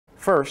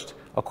First,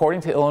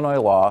 according to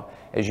Illinois law,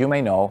 as you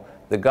may know,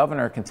 the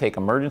governor can take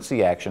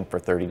emergency action for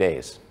 30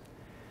 days.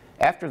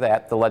 After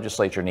that, the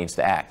legislature needs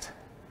to act.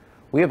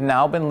 We have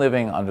now been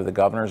living under the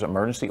governor's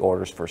emergency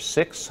orders for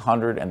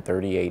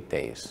 638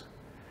 days.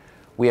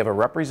 We have a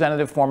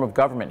representative form of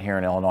government here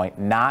in Illinois,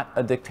 not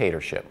a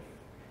dictatorship.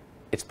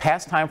 It's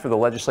past time for the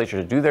legislature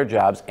to do their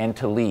jobs and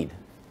to lead.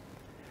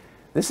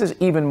 This is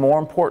even more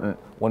important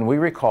when we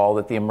recall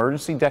that the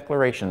emergency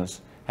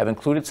declarations have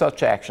included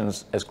such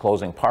actions as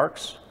closing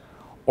parks,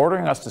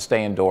 ordering us to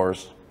stay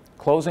indoors,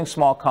 closing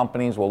small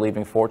companies while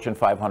leaving Fortune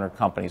 500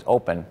 companies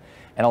open,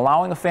 and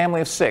allowing a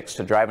family of 6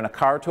 to drive in a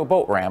car to a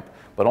boat ramp,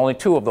 but only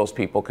 2 of those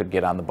people could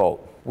get on the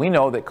boat. We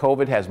know that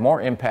COVID has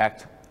more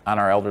impact on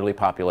our elderly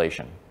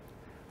population.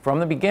 From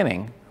the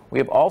beginning, we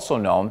have also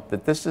known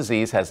that this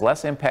disease has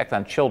less impact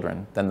on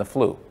children than the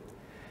flu.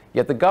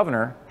 Yet the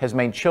governor has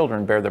made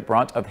children bear the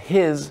brunt of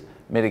his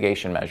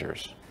mitigation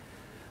measures.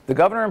 The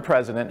governor and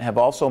president have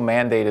also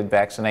mandated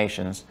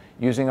vaccinations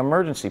using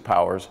emergency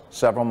powers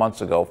several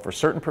months ago for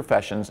certain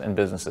professions and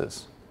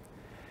businesses.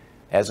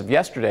 As of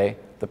yesterday,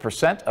 the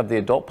percent of the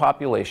adult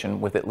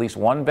population with at least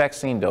 1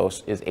 vaccine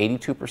dose is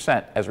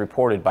 82%, as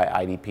reported by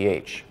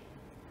IDPH.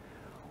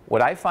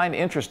 What I find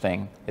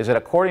interesting is that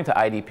according to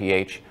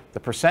IDPH, the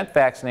percent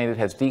vaccinated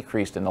has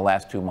decreased in the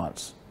last 2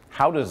 months.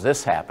 How does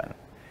this happen?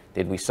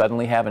 Did we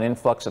suddenly have an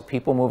influx of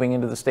people moving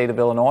into the state of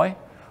Illinois,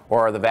 or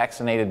are the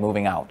vaccinated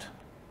moving out?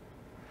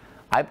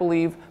 I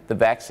believe the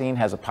vaccine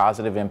has a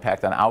positive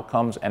impact on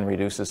outcomes and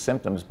reduces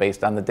symptoms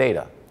based on the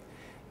data.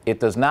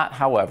 It does not,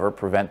 however,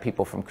 prevent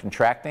people from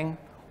contracting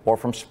or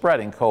from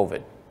spreading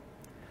COVID.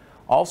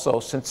 Also,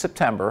 since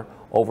September,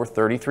 over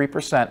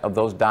 33% of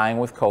those dying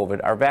with COVID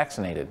are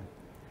vaccinated.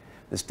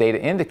 This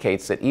data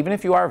indicates that even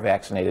if you are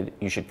vaccinated,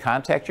 you should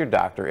contact your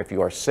doctor if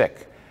you are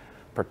sick,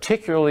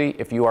 particularly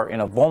if you are in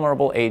a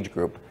vulnerable age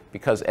group,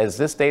 because as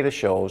this data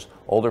shows,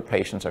 older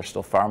patients are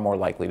still far more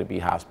likely to be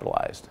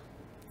hospitalized.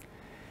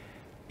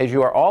 As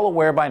you are all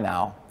aware by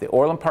now, the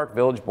Orland Park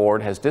Village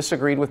Board has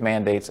disagreed with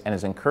mandates and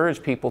has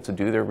encouraged people to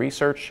do their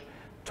research,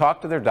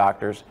 talk to their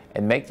doctors,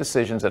 and make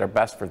decisions that are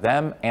best for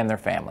them and their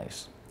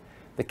families.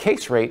 The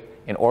case rate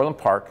in Orland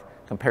Park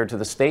compared to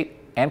the state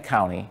and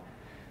county,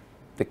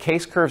 the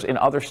case curves in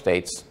other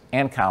states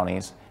and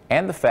counties,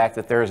 and the fact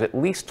that there is at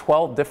least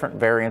 12 different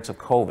variants of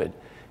COVID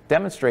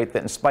demonstrate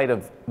that in spite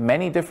of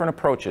many different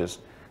approaches,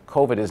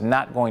 COVID is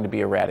not going to be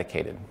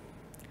eradicated.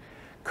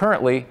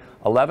 Currently,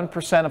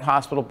 11% of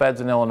hospital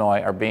beds in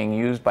Illinois are being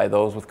used by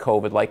those with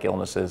COVID-like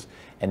illnesses,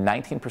 and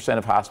 19%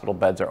 of hospital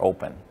beds are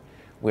open.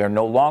 We are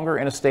no longer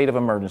in a state of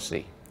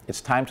emergency.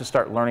 It's time to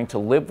start learning to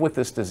live with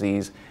this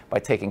disease by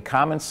taking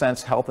common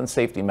sense health and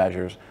safety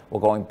measures while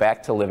going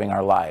back to living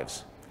our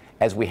lives,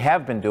 as we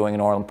have been doing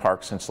in Orland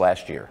Park since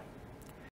last year.